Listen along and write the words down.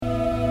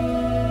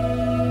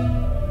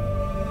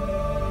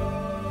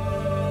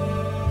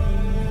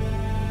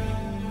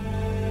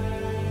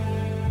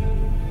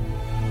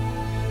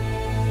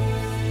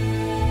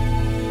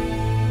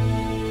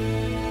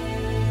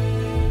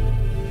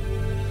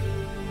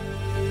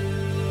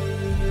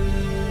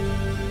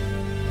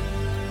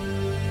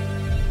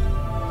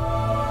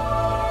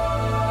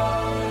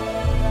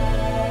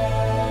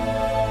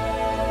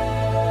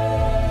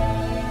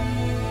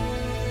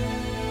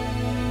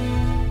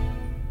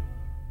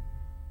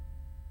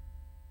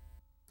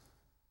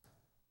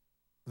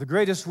The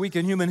greatest week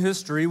in human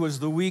history was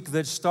the week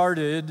that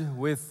started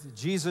with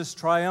Jesus'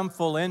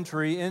 triumphal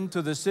entry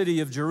into the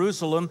city of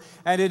Jerusalem,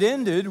 and it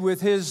ended with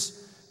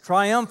his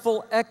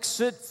triumphal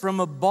exit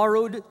from a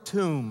borrowed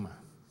tomb.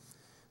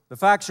 The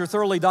facts are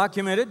thoroughly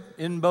documented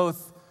in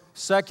both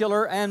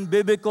secular and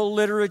biblical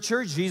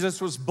literature. Jesus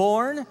was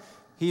born,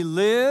 he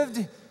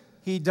lived,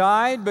 he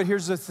died, but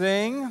here's the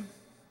thing.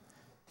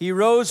 He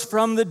rose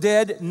from the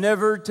dead,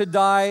 never to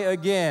die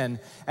again.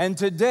 And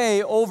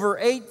today, over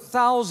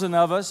 8,000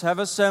 of us have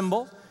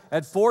assembled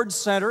at Ford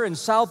Center in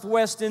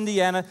southwest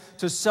Indiana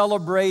to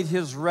celebrate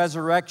his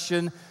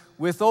resurrection,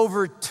 with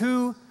over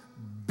 2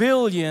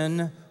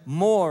 billion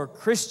more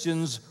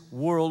Christians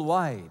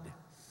worldwide.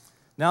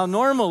 Now,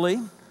 normally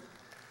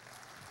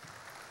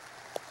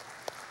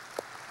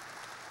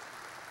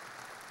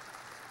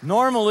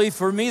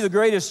for me, the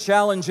greatest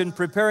challenge in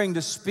preparing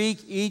to speak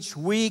each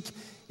week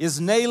is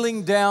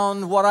nailing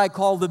down what I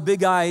call the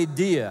big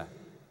idea.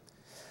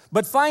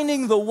 But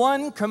finding the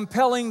one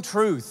compelling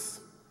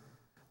truth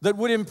that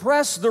would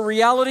impress the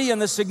reality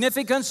and the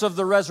significance of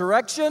the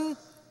resurrection,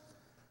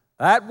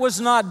 that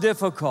was not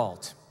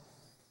difficult.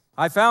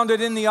 I found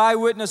it in the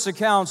eyewitness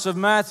accounts of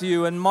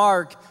Matthew and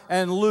Mark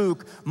and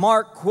Luke.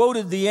 Mark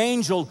quoted the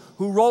angel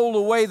who rolled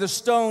away the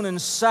stone and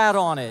sat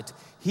on it.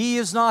 He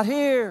is not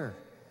here.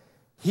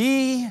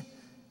 He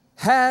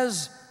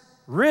has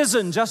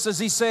risen, just as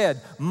he said.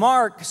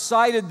 Mark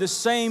cited the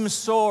same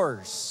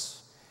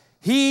source.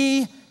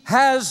 He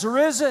has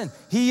risen.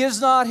 He is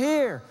not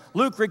here.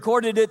 Luke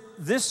recorded it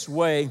this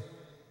way.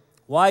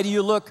 Why do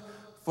you look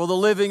for the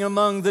living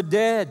among the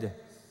dead?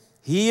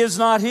 He is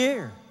not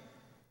here.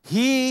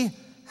 He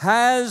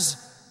has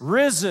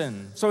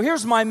risen. So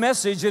here's my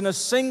message in a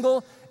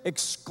single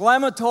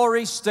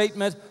exclamatory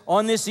statement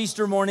on this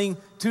Easter morning,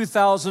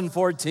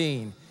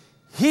 2014.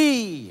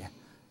 He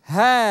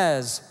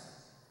has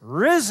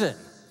risen.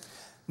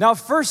 Now,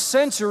 first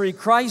century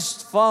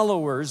Christ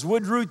followers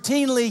would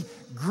routinely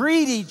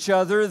greet each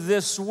other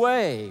this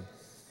way.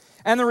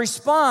 And the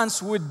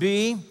response would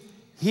be,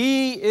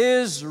 He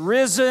is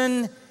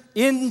risen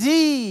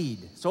indeed.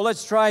 So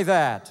let's try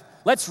that.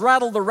 Let's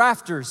rattle the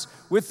rafters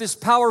with this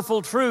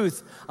powerful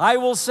truth. I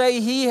will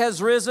say He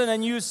has risen,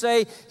 and you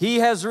say He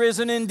has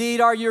risen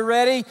indeed. Are you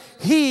ready?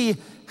 He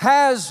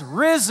has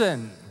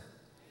risen.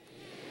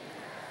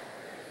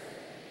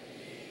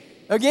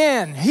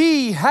 Again,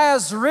 He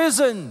has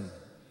risen.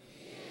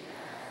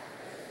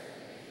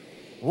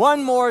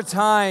 One more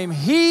time,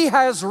 He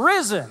has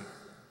risen.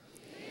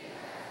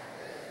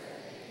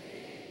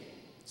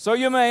 So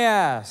you may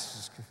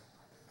ask,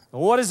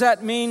 what does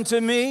that mean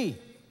to me?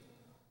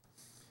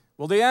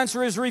 Well, the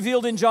answer is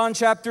revealed in John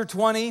chapter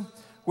 20,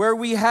 where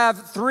we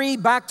have 3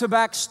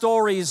 back-to-back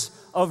stories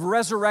of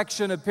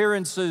resurrection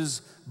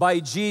appearances by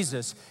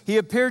Jesus. He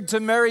appeared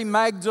to Mary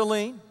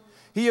Magdalene.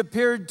 He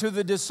appeared to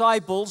the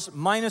disciples,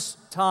 minus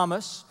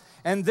Thomas,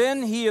 and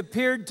then He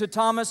appeared to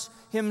Thomas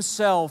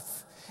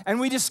himself. And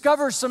we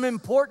discover some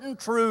important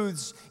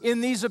truths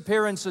in these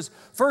appearances.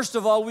 First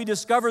of all, we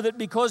discover that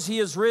because He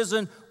is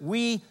risen,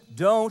 we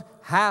don't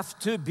have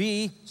to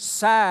be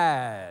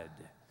sad.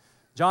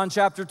 John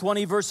chapter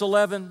 20, verse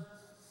 11,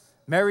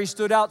 Mary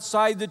stood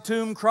outside the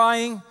tomb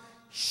crying.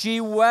 She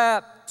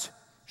wept.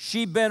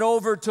 She bent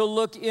over to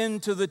look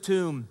into the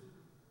tomb.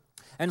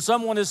 And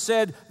someone has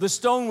said the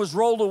stone was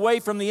rolled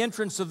away from the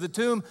entrance of the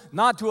tomb,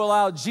 not to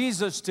allow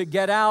Jesus to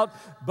get out,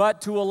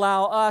 but to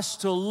allow us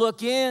to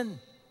look in.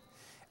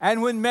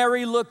 And when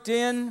Mary looked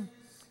in,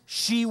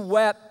 she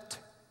wept.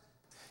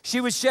 She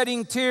was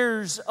shedding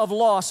tears of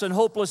loss and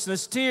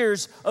hopelessness,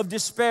 tears of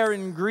despair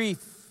and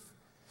grief.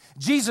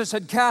 Jesus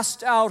had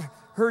cast out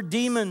her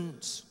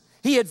demons.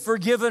 He had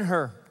forgiven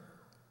her.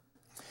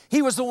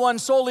 He was the one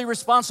solely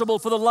responsible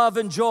for the love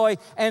and joy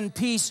and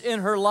peace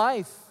in her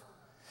life.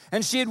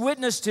 And she had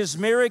witnessed His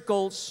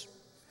miracles.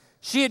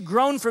 She had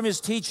grown from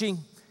His teaching.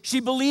 She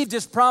believed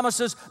His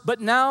promises, but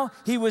now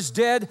He was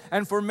dead,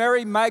 and for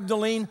Mary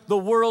Magdalene, the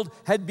world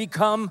had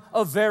become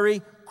a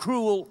very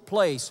cruel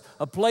place,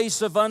 a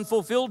place of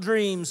unfulfilled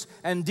dreams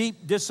and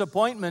deep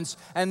disappointments.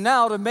 And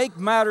now, to make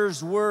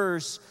matters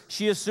worse,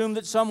 she assumed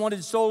that someone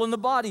had stolen the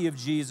body of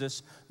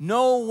Jesus.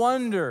 No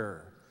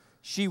wonder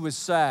she was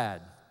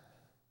sad.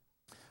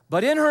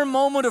 But in her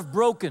moment of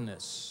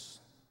brokenness,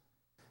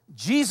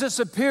 Jesus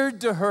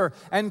appeared to her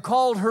and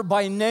called her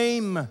by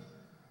name,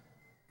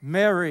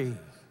 Mary.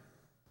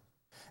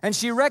 And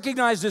she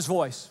recognized His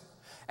voice.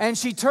 And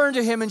she turned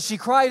to Him and she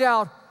cried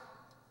out,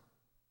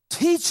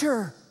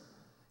 Teacher!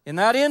 In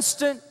that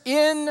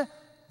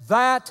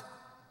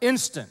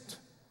instant,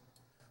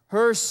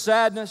 her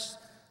sadness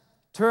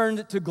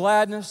turned to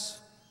gladness.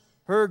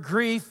 Her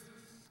grief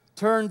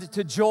turned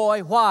to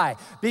joy. Why?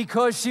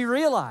 Because she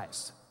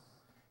realized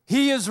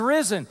He is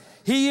risen.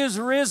 He is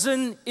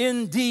risen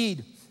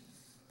indeed.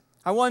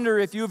 I wonder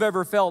if you've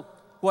ever felt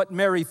what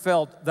Mary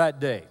felt that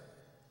day.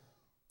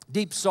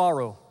 Deep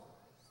sorrow,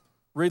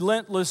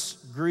 relentless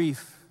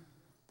grief.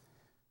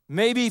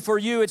 Maybe for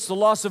you it's the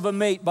loss of a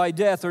mate by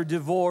death or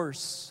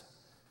divorce.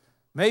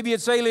 Maybe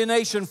it's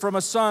alienation from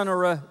a son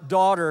or a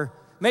daughter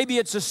Maybe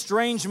it's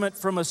estrangement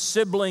from a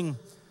sibling,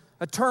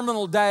 a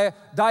terminal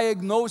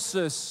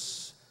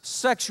diagnosis,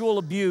 sexual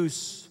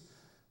abuse,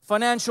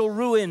 financial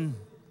ruin,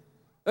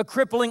 a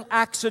crippling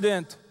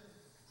accident,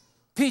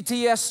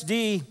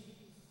 PTSD,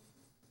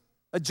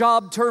 a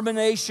job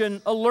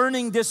termination, a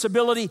learning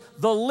disability.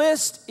 The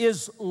list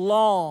is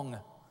long.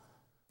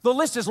 The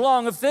list is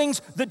long of things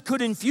that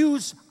could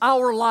infuse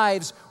our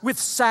lives with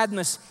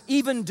sadness,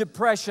 even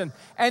depression.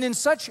 And in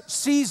such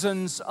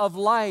seasons of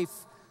life,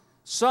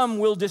 some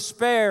will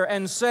despair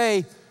and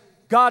say,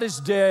 God is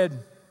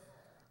dead.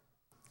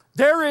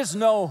 There is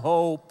no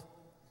hope.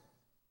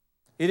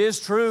 It is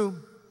true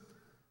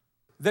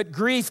that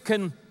grief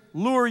can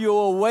lure you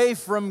away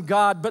from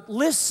God, but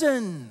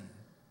listen.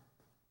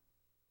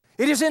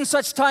 It is in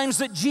such times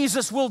that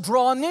Jesus will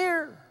draw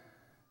near.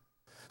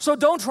 So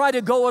don't try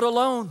to go it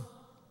alone.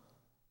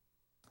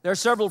 There are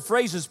several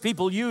phrases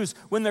people use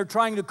when they're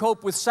trying to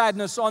cope with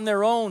sadness on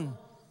their own.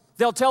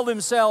 They'll tell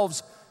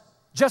themselves,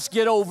 just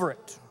get over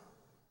it.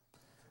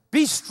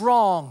 Be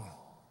strong.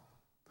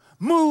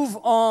 Move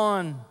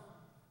on.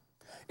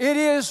 It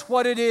is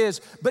what it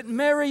is. But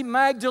Mary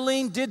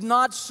Magdalene did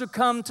not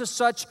succumb to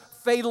such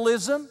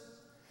fatalism.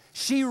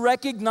 She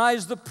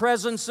recognized the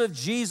presence of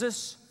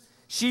Jesus.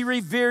 She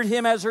revered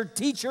Him as her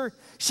teacher.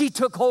 She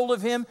took hold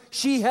of Him.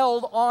 She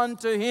held on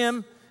to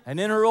Him. And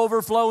in her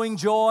overflowing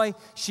joy,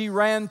 she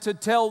ran to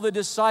tell the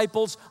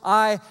disciples,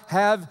 I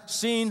have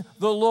seen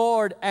the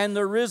Lord, and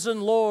the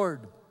risen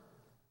Lord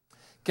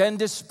can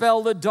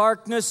dispel the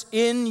darkness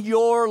in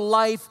your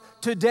life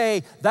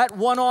today. That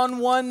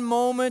one-on-one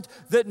moment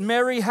that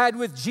Mary had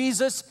with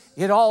Jesus,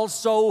 it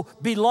also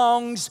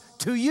belongs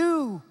to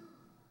you.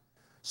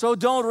 So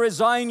don't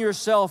resign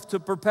yourself to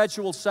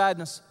perpetual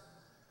sadness.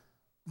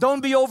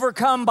 Don't be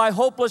overcome by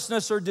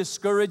hopelessness or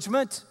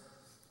discouragement.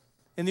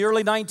 In the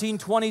early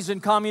 1920s in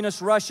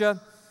communist Russia,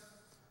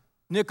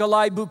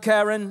 Nikolai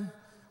Bukharin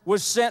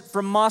was sent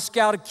from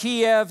Moscow to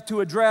Kiev to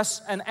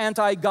address an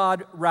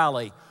anti-God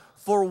rally.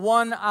 For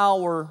 1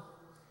 hour,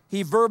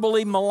 he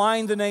verbally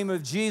maligned the name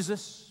of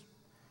Jesus.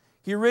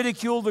 He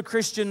ridiculed the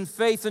Christian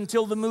faith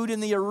until the mood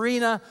in the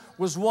arena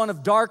was one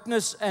of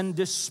darkness and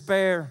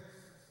despair.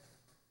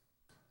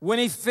 When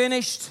he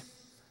finished,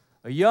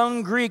 a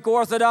young Greek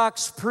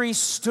Orthodox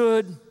priest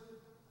stood,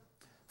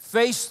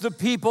 faced the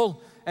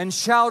people, and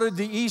shouted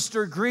the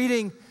Easter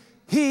greeting,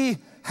 He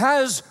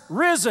has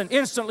risen.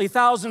 Instantly,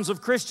 thousands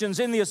of Christians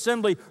in the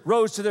assembly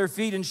rose to their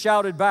feet and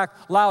shouted back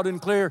loud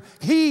and clear,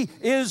 He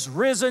is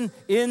risen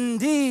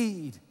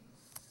indeed.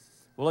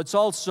 Well, it's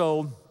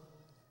also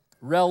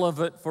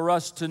relevant for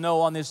us to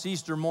know on this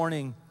Easter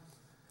morning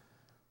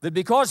that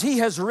because He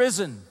has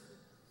risen,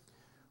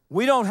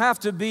 we don't have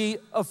to be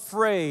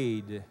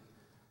afraid.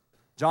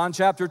 John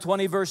chapter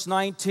 20, verse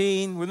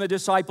 19, when the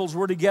disciples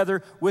were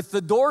together with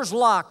the doors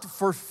locked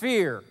for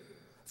fear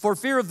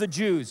of the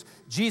Jews,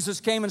 Jesus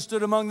came and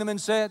stood among them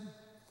and said,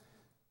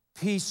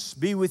 Peace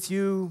be with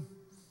you.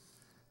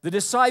 The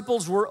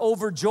disciples were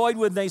overjoyed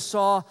when they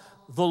saw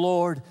the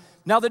Lord.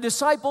 Now the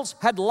disciples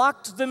had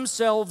locked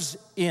themselves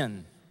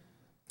in.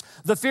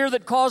 The fear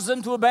that caused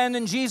them to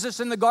abandon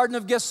Jesus in the Garden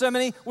of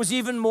Gethsemane was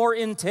even more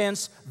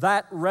intense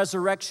that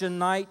resurrection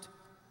night.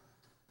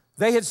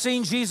 They had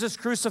seen Jesus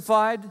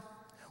crucified.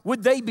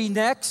 Would they be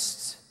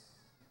next?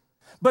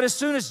 But as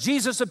soon as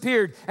Jesus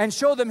appeared and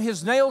showed them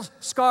His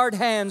nail-scarred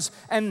hands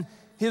and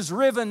His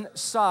riven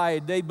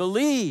side, they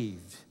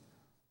believed.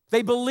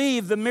 They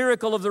believed the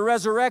miracle of the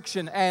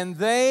resurrection, and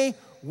they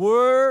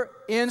were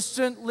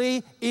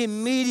instantly,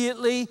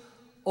 immediately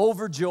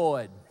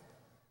overjoyed.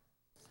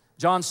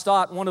 John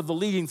Stott, one of the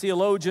leading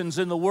theologians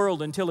in the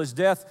world until his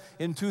death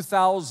in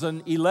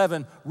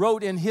 2011,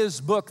 wrote in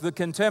his book, The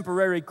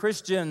Contemporary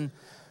Christian,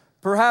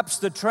 perhaps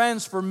the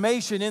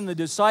transformation in the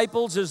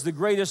disciples is the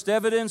greatest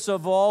evidence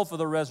of all for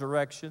the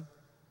resurrection.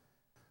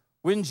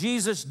 When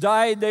Jesus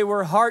died, they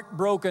were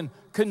heartbroken,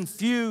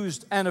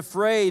 confused, and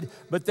afraid,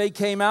 but they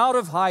came out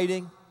of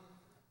hiding,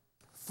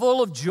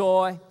 full of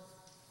joy,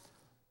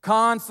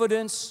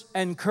 confidence,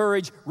 and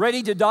courage,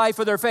 ready to die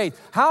for their faith.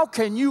 How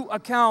can you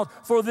account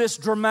for this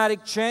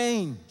dramatic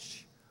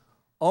change?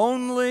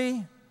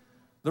 Only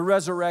the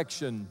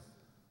resurrection.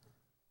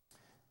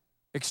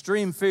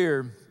 Extreme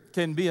fear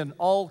can be an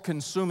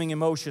all-consuming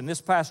emotion.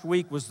 This past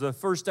week was the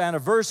first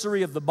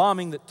anniversary of the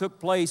bombing that took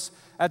place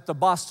at the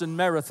Boston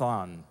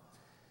Marathon.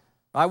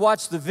 I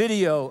watched the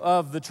video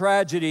of the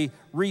tragedy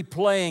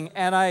replaying,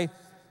 and I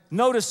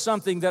noticed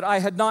something that I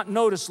had not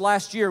noticed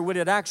last year when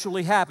it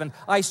actually happened.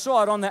 I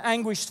saw it on the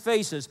anguished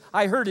faces.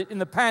 I heard it in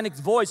the panicked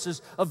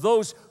voices of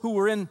those who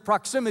were in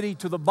proximity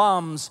to the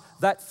bombs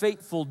that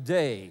fateful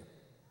day.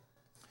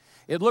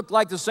 It looked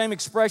like the same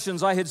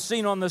expressions I had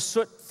seen on the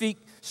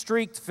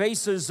soot-streaked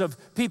faces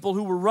of people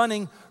who were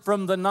running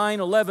from the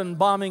 9/11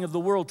 bombing of the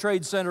World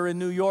Trade Center in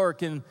New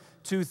York in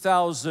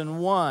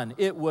 2001.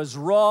 It was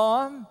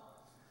raw,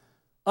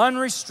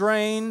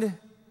 unrestrained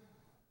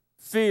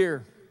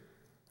fear,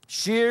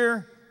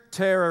 sheer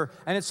terror.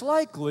 And it's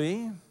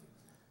likely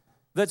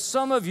that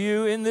some of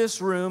you in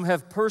this room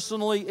have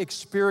personally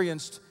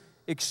experienced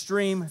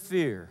extreme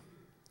fear.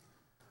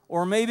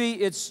 Or maybe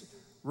it's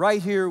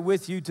right here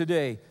with you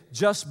today,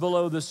 just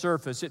below the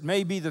surface. It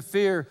may be the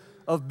fear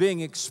of being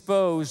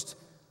exposed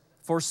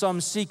for some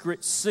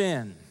secret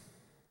sin.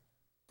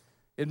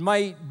 It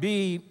might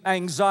be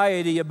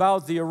anxiety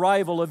about the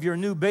arrival of your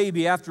new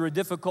baby after a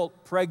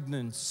difficult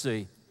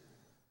pregnancy.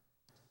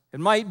 It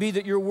might be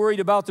that you're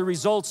worried about the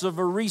results of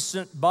a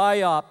recent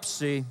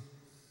biopsy.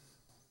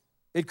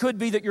 It could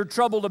be that you're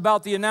troubled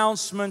about the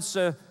announcements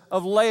of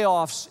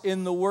layoffs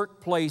in the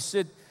workplace.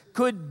 It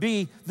could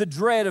be the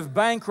dread of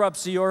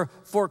bankruptcy or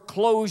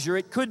foreclosure.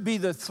 It could be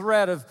the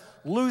threat of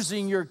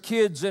losing your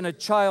kids in a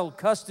child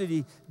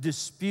custody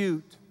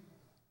dispute.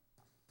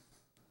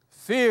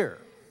 Fear.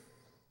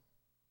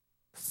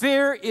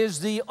 Fear is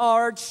the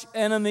arch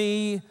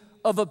enemy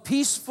of a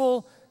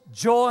peaceful,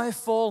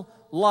 joyful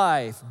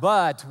life.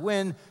 But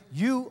when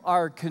you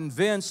are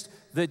convinced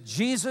that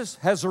Jesus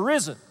has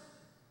arisen,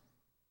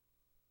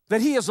 that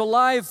He is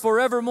alive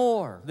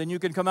forevermore, then you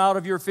can come out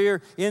of your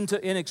fear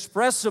into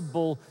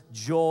inexpressible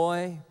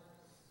joy.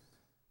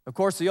 Of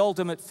course, the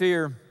ultimate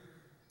fear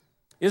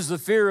is the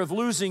fear of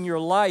losing your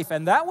life.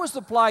 And that was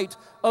the plight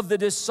of the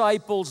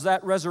disciples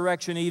that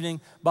resurrection evening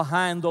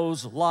behind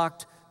those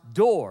locked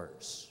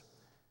doors.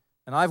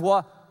 And I've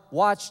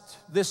watched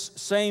this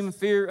same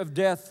fear of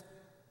death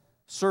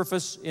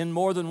surface in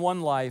more than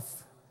one life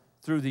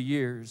through the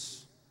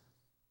years.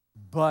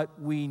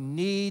 But we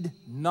need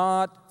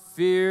not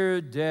fear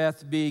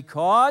death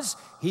because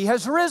He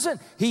has risen.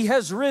 He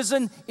has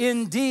risen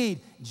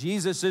indeed.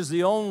 Jesus is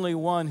the only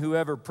one who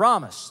ever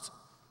promised,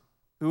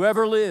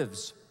 whoever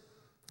lives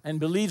and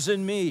believes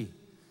in me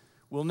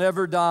will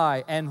never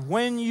die. And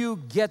when you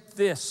get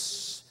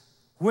this,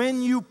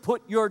 when you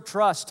put your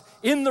trust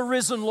in the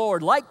risen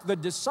Lord, like the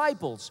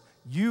disciples,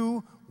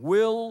 you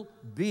will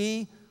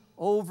be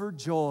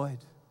overjoyed.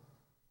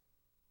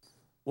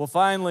 Well,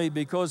 finally,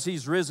 because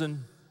He's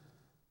risen,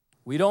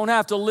 we don't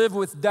have to live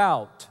with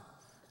doubt.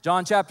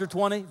 John chapter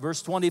 20,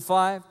 verse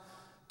 25,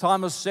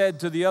 Thomas said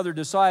to the other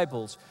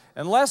disciples,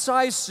 "Unless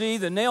I see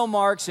the nail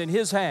marks in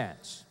His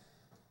hands,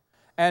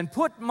 and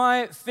put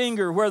my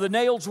finger where the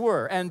nails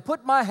were, and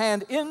put my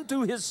hand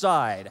into His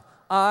side,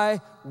 I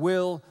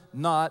will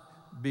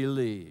not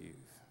believe."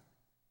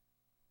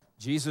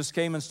 Jesus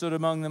came and stood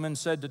among them and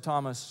said to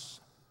Thomas,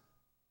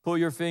 "Pull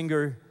your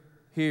finger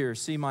here,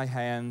 see my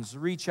hands.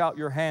 Reach out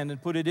your hand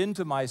and put it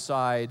into my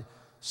side.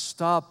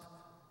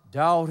 Stop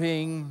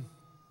doubting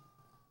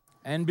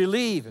and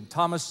believe." And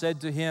Thomas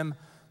said to Him,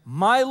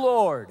 "My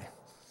Lord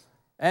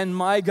and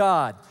my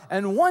God."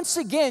 And once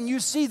again, you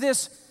see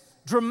this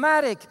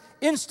dramatic,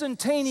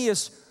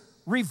 instantaneous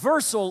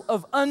reversal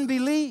of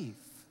unbelief.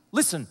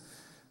 Listen,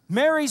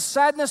 Mary's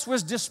sadness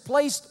was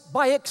displaced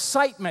by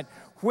excitement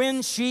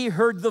when she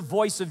heard the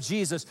voice of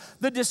Jesus.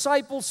 The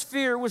disciples'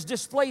 fear was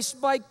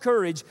displaced by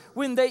courage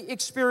when they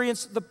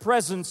experienced the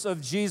presence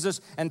of Jesus.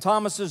 And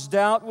Thomas's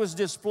doubt was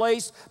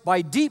displaced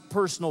by deep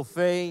personal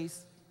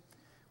faith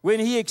when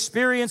he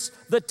experienced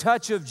the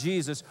touch of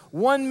Jesus.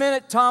 1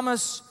 minute,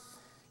 Thomas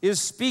is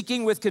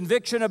speaking with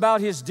conviction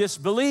about his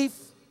disbelief.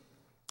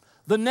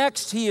 The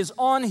next, he is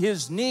on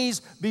his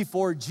knees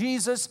before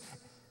Jesus,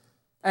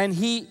 and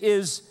he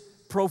is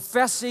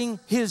professing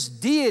His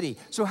deity.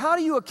 So how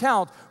do you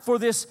account for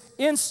this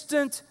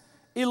instant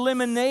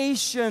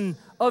elimination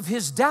of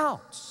his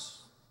doubts?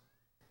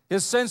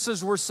 His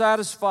senses were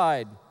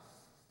satisfied.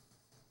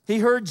 He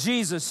heard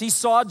Jesus, he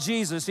saw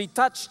Jesus, he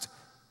touched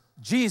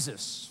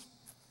Jesus.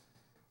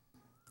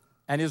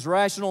 And his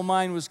rational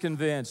mind was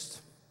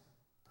convinced,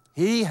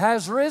 He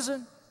has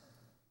risen.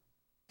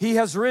 He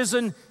has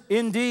risen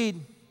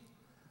indeed.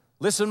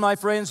 Listen, my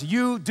friends,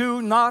 you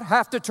do not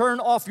have to turn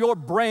off your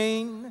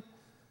brain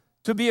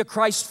to be a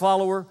Christ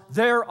follower.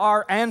 There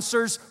are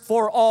answers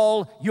for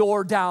all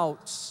your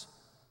doubts.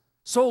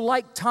 So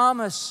like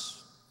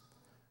Thomas,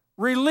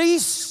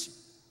 release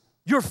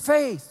your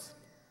faith.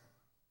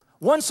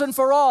 Once and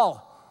for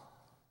all,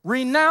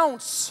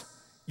 renounce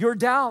your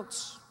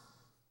doubts.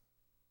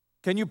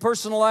 Can you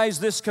personalize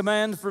this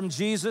command from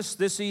Jesus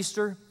this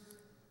Easter?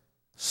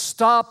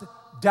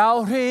 Stop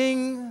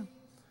doubting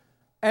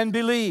and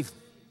believe.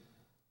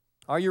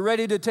 Are you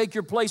ready to take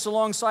your place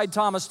alongside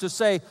Thomas to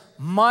say,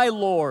 "My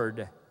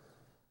Lord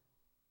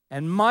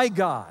and my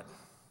God"?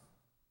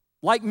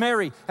 Like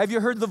Mary, have you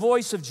heard the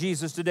voice of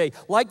Jesus today?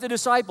 Like the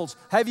disciples,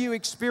 have you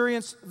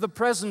experienced the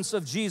presence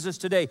of Jesus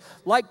today?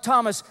 Like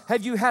Thomas,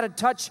 have you had a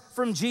touch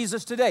from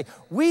Jesus today?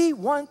 We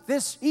want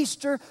this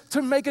Easter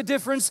to make a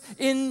difference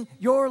in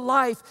your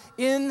life,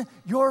 in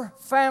your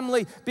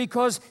family,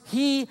 because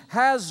He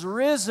has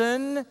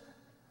risen.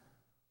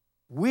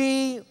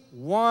 We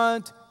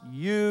want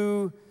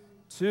you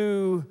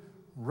to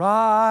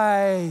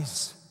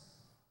rise,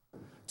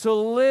 to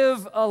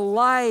live a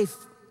life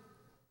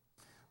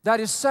that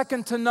is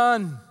second to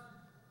none,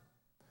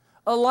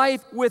 a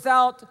life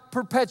without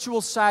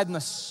perpetual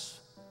sadness,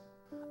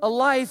 a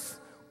life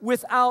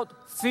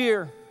without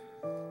fear,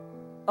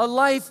 a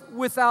life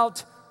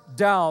without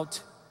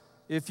doubt.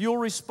 If you'll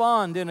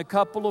respond in a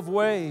couple of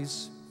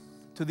ways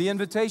to the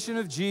invitation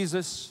of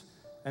Jesus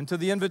and to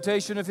the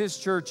invitation of His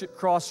church at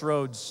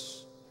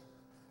Crossroads.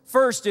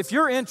 First, if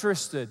you're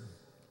interested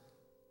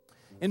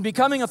in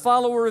becoming a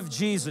follower of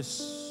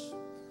Jesus,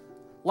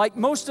 like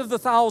most of the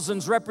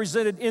thousands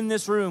represented in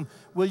this room,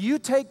 will you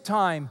take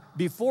time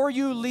before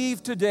you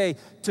leave today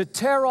to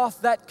tear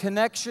off that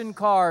connection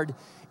card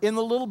in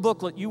the little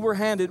booklet you were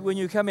handed when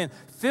you come in?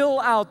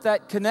 Fill out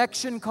that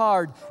connection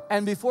card,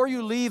 and before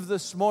you leave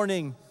this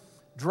morning,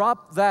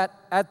 drop that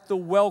at the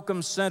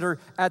Welcome Center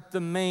at the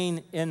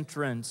main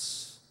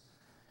entrance.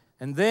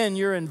 And then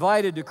you're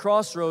invited to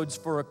Crossroads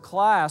for a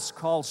class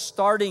called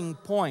Starting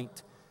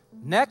Point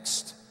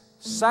next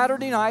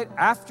Saturday night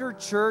after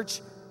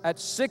church at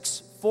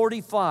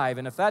 6:45.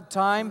 And if that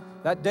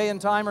day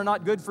and time are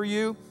not good for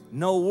you,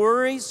 no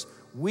worries.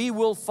 We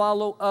will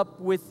follow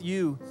up with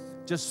you.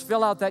 Just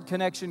fill out that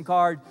connection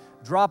card,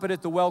 drop it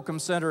at the Welcome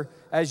Center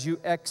as you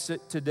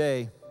exit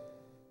today.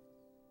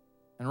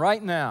 And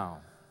right now,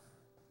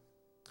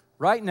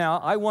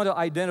 I want to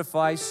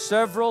identify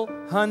several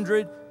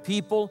hundred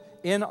people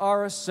in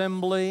our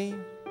assembly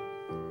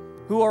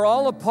who are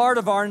all a part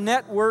of our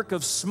network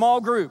of small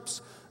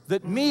groups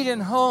that meet in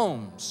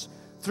homes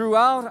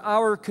throughout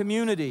our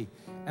community.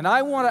 And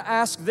I want to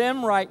ask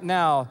them right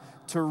now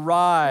to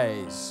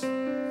rise.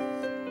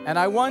 And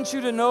I want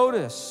you to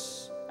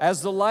notice,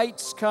 as the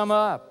lights come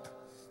up,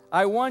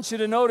 I want you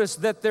to notice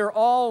that they're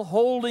all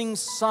holding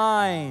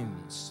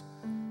signs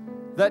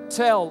that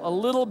tell a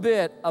little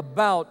bit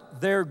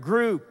about their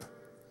group.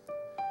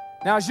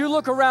 Now, as you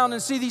look around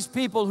and see these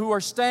people who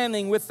are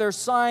standing with their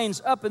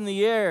signs up in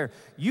the air,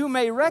 you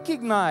may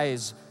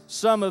recognize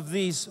some of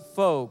these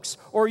folks,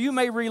 or you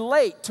may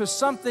relate to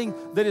something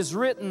that is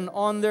written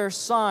on their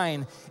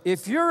sign.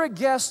 If you're a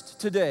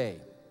guest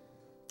today,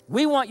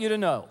 we want you to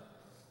know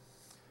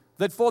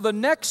that for the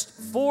next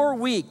 4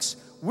 weeks,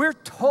 we're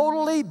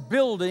totally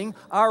building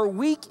our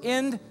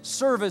weekend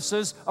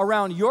services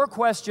around your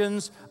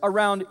questions,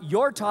 around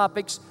your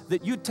topics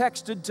that you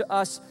texted to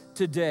us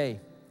today.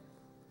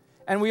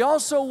 And we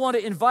also want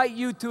to invite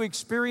you to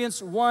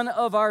experience one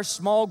of our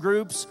small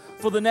groups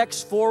for the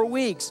next 4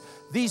 weeks.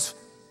 These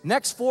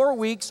next 4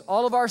 weeks,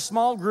 all of our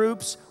small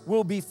groups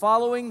will be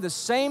following the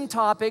same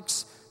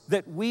topics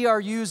that we are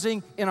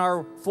using in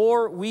our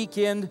 4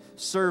 weekend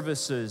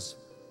services.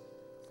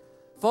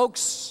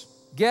 Folks,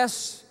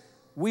 guests,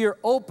 we are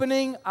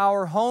opening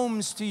our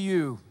homes to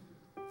you.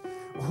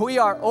 We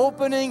are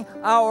opening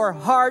our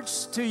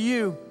hearts to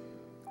you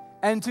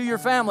and to your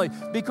family,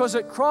 because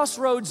at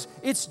Crossroads,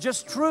 it's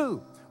just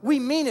true. We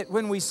mean it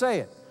when we say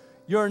it.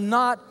 You're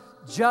not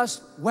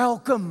just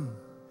welcome.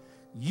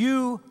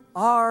 You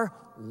are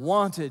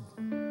wanted.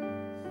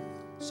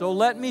 So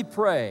let me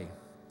pray.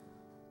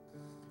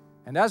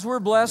 And as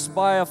we're blessed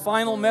by a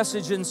final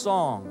message in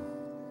song,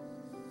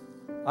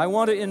 I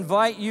want to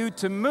invite you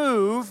to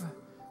move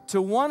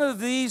to one of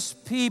these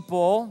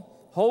people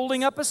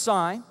holding up a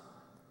sign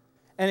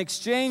and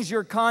exchange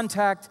your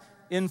contact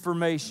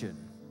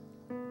information.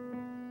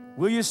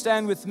 Will you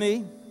stand with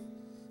me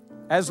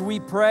as we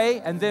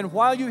pray? And then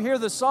while you hear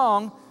the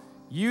song,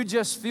 you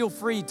just feel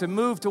free to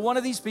move to one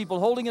of these people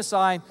holding a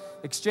sign,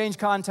 exchange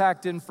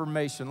contact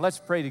information. Let's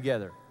pray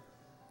together.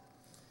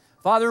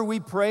 Father,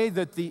 we pray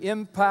that the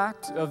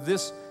impact of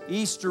this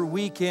Easter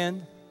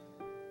weekend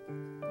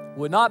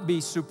would not be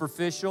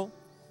superficial.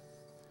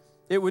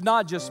 It would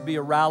not just be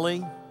a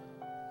rally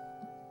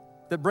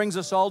that brings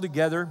us all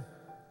together.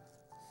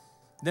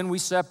 Then we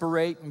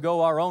separate and go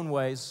our own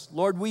ways.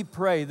 Lord, we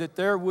pray that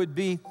there would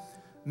be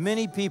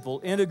many people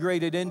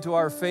integrated into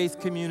our faith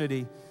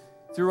community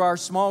through our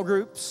small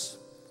groups,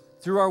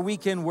 through our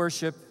weekend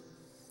worship.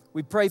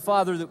 We pray,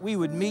 Father, that we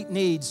would meet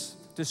needs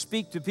to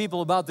speak to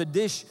people about the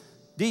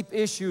deep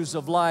issues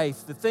of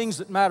life, the things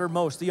that matter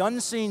most, the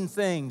unseen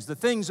things, the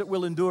things that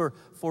will endure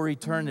for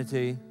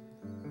eternity.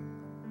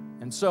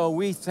 And so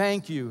we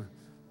thank you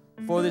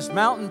for this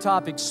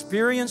mountaintop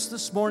experience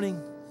this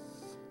morning,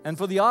 and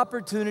for the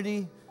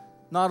opportunity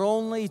not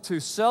only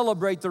to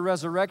celebrate the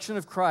resurrection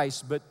of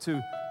Christ, but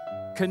to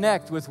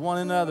connect with one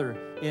another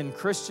in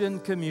Christian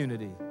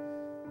community.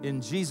 In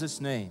Jesus'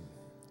 name,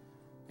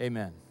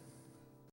 amen.